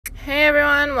Hey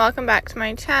everyone, welcome back to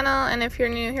my channel, and if you're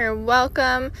new here,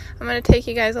 welcome. I'm going to take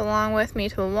you guys along with me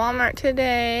to Walmart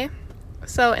today.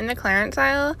 So in the clearance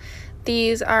aisle,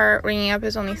 these are ringing up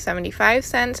as only 75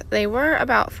 cents. They were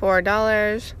about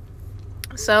 $4.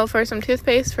 So for some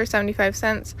toothpaste for 75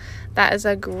 cents, that is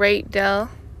a great deal.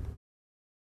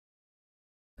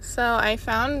 So I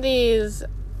found these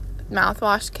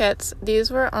mouthwash kits.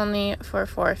 These were only for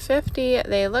 $4.50.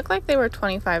 They look like they were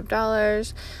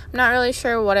 $25. I'm not really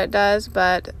sure what it does,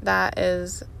 but that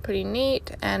is pretty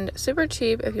neat and super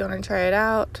cheap if you want to try it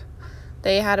out.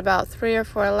 They had about 3 or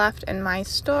 4 left in my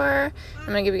store. I'm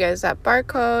going to give you guys that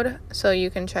barcode so you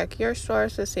can check your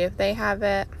stores to see if they have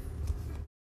it.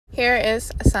 Here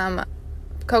is some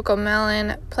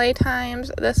CoComelon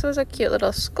playtimes. This was a cute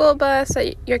little school bus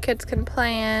that your kids can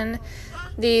play in.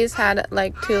 These had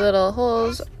like 2 little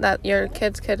holes that your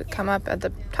kids could come up at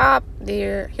the top.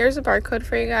 Here's a barcode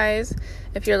for you guys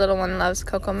if your little one loves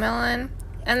CoComelon.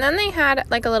 And then they had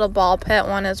like a little ball pit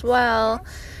one as well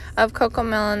of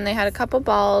CoComelon. They had a couple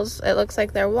balls. It looks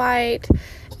like they're white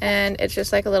and it's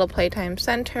just like a little playtime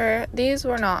center. These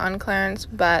were not on clearance,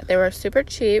 but they were super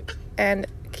cheap and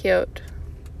cute.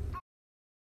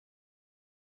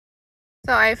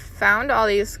 So I found all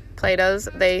these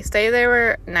Play-Dohs. They say they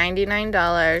were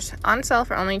 $99 on sale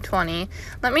for only $20.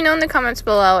 Let me know in the comments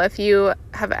below if you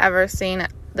have ever seen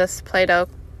this Play-Doh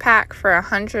pack for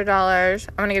 $100.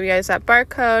 I'm gonna give you guys that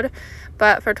barcode,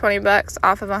 but for 20 bucks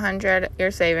off of 100, you're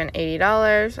saving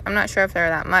 $80. I'm not sure if they're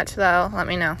that much though. Let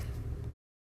me know.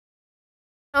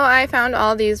 So I found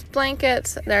all these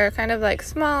blankets. They're kind of like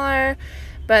smaller,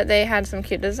 but they had some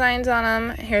cute designs on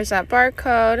them. Here's that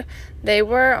barcode. They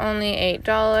were only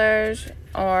 $8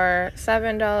 or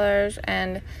 $7,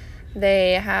 and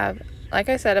they have, like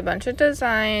I said, a bunch of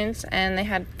designs, and they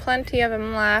had plenty of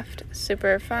them left.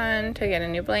 Super fun to get a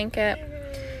new blanket.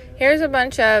 Here's a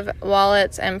bunch of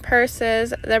wallets and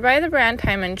purses. They're by the brand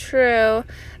Time & Tru.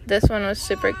 This one was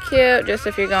super cute, just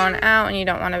if you're going out and you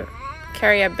don't want to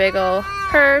carry a big old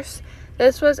purse.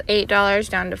 This was $8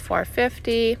 down to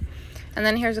 $4.50. And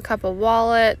then here's a couple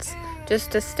wallets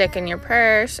just to stick in your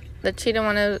purse. The cheetah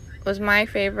one was my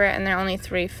favorite, and they're only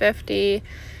 $3.50.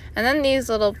 And then these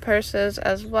little purses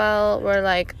as well were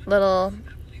like little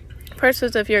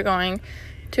purses if you're going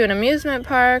to an amusement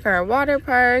park or a water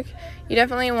park. You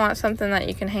definitely want something that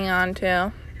you can hang on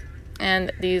to.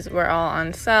 And these were all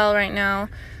on sale right now.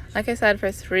 Like I said, for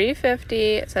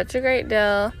 $3.50. Such a great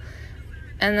deal.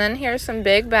 And then here's some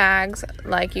big bags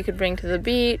like you could bring to the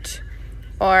beach.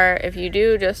 Or if you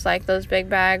do just like those big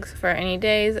bags for any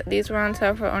days, these were on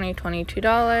sale for only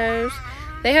 $22.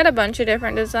 They had a bunch of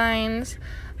different designs.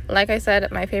 Like I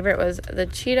said, my favorite was the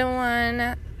cheetah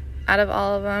one out of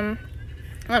all of them.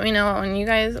 Let me know what one you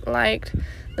guys liked.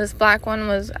 This black one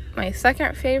was my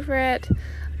second favorite.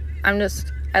 I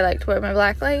like to wear my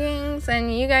black leggings,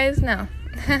 and you guys know.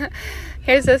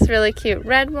 Here's this really cute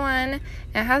red one.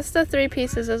 It has the 3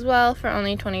 pieces as well for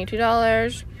only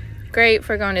 $22. Great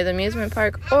for going to the amusement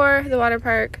park or the water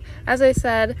park. As I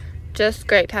said, just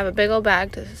great to have a big old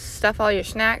bag to stuff all your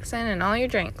snacks in and all your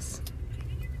drinks.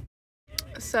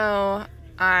 So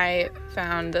I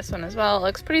found this one as well. It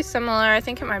looks pretty similar. I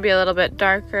think it might be a little bit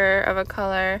darker of a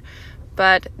color,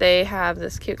 but they have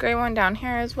this cute gray one down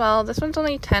here as well. This one's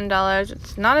only $10.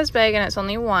 It's not as big and it's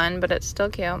only one, but it's still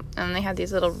cute. And they have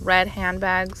these little red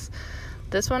handbags.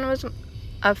 This one was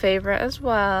a favorite as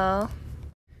well.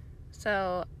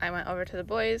 So I went over to the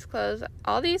boys' clothes.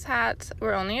 All these hats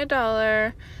were only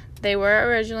 $1. They were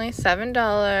originally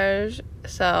 $7,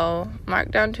 so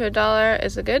marked down to $1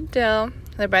 is a good deal.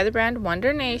 They're by the brand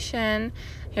Wonder Nation.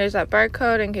 Here's that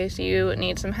barcode in case you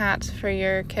need some hats for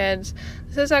your kids.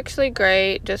 This is actually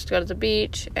great just to go to the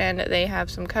beach, and they have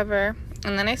some cover.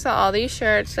 And then I saw all these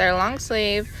shirts. They're long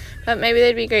sleeve, but maybe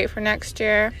they'd be great for next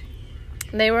year.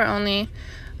 They were only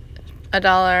 $1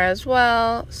 as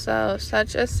well, so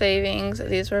such a savings.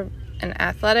 These were an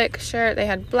athletic shirt. They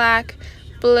had black,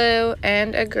 blue,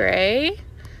 and a gray.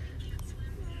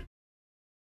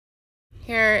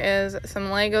 Here is some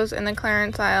Legos in the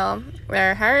clearance aisle.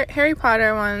 They're Harry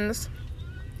Potter ones,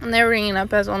 and they're ringing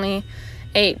up as only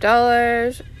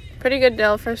 $8. Pretty good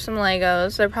deal for some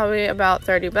Legos. They're probably about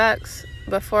 30 bucks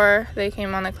before they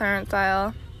came on the clearance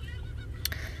aisle.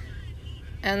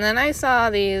 And then I saw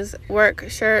these work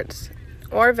shirts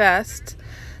or vests.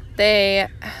 They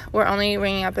were only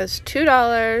ringing up as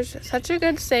 $2. Such a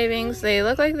good savings. They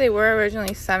look like they were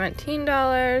originally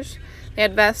 $17. They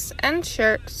had vests and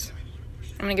shirts.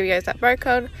 I'm gonna give you guys that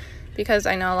barcode because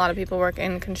I know a lot of people work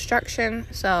in construction,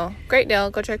 so great deal.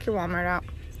 Go check your Walmart out.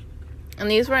 And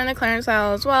these were in the clearance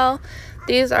aisle as well.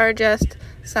 These are just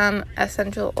some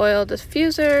essential oil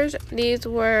diffusers. These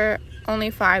were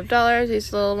only $5.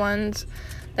 These little ones,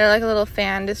 they're like a little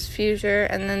fan diffuser.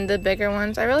 And then the bigger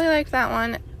ones, I really like that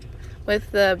one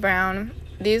with the brown.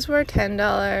 These were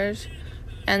 $10.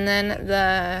 And then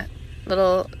the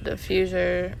little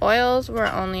diffuser oils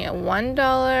were only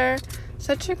 $1.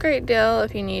 Such a great deal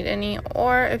if you need any,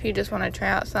 or if you just want to try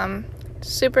out some.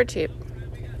 Super cheap.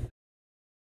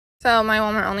 So my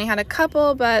Walmart only had a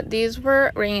couple, but these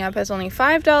were ringing up as only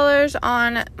 $5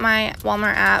 on my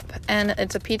Walmart app, and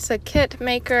it's a pizza kit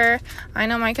maker. I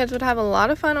know my kids would have a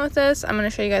lot of fun with this. I'm going to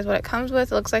show you guys what it comes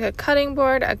with. It looks like a cutting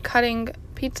board, a cutting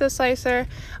pizza slicer,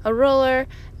 a roller,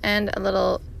 and a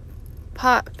little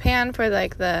pan for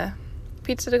like the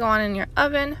pizza to go on in your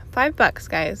oven. $5,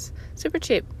 guys. Super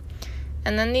cheap.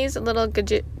 And then these little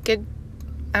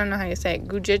I don't know how you say it,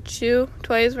 Gujitsu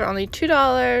toys were only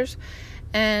 $2.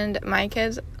 And my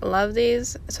kids love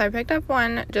these, so I picked up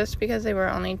one just because they were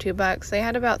only $2. They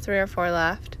had about 3 or 4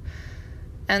 left.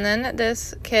 And then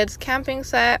this kids camping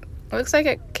set, looks like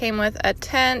it came with a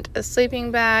tent, a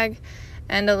sleeping bag,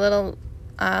 and a little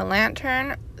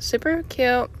lantern. Super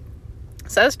cute.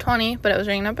 It says 20, but it was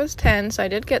ringing up as 10, so I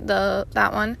did get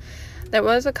that one. There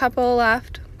was a couple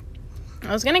left.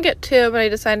 I was gonna get 2, but I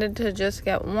decided to just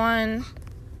get 1.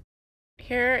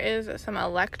 Here is some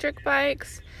electric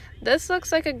bikes. This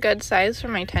looks like a good size for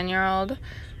my 10-year-old.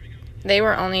 They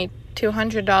were only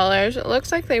 $200. It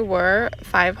looks like they were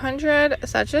 $500.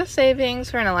 Such a savings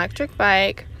for an electric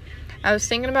bike. I was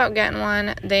thinking about getting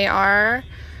one. They are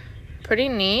pretty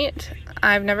neat.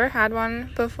 I've never had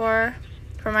one before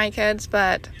for my kids,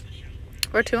 but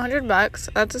for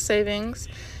 $200, that's a savings.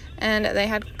 And they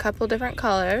had a couple different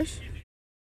colors.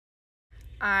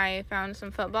 I found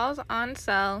some footballs on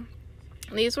sale.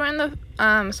 These were in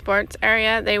the sports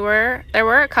area. There were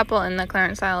a couple in the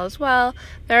clearance aisle as well.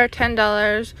 They're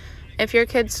 $10. If your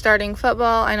kid's starting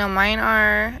football, I know mine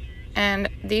are, and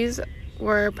these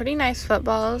were pretty nice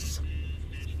footballs.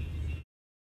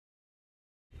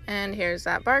 And here's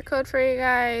that barcode for you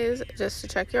guys, just to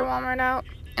check your Walmart out.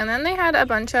 And then they had a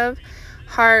bunch of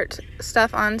heart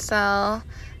stuff on sale.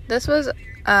 This was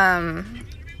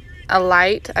a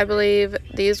light, I believe.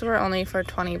 These were only for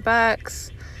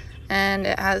 $20. And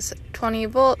it has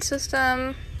 20-volt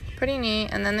system, pretty neat.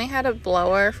 And then they had a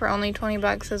blower for only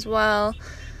 $20 as well.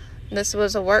 This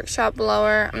was a workshop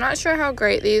blower. I'm not sure how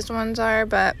great these ones are,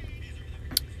 but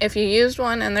if you used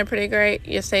one and they're pretty great,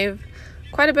 you save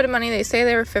quite a bit of money. They say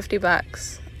they were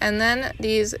 $50. And then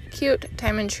these cute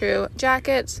Time and True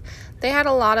jackets. They had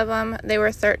a lot of them. They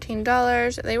were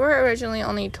 $13. They were originally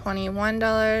only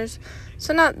 $21.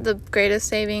 So not the greatest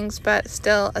savings, but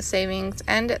still a savings,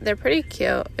 and they're pretty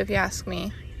cute if you ask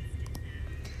me.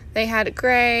 They had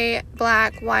gray,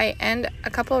 black, white, and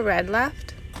a couple red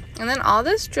left. And then all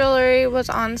this jewelry was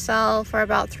on sale for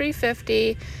about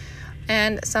 $3.50,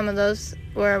 and some of those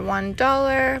were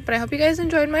 $1. But I hope you guys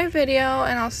enjoyed my video,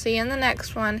 and I'll see you in the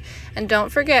next one. And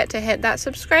don't forget to hit that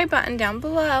subscribe button down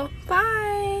below.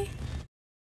 Bye!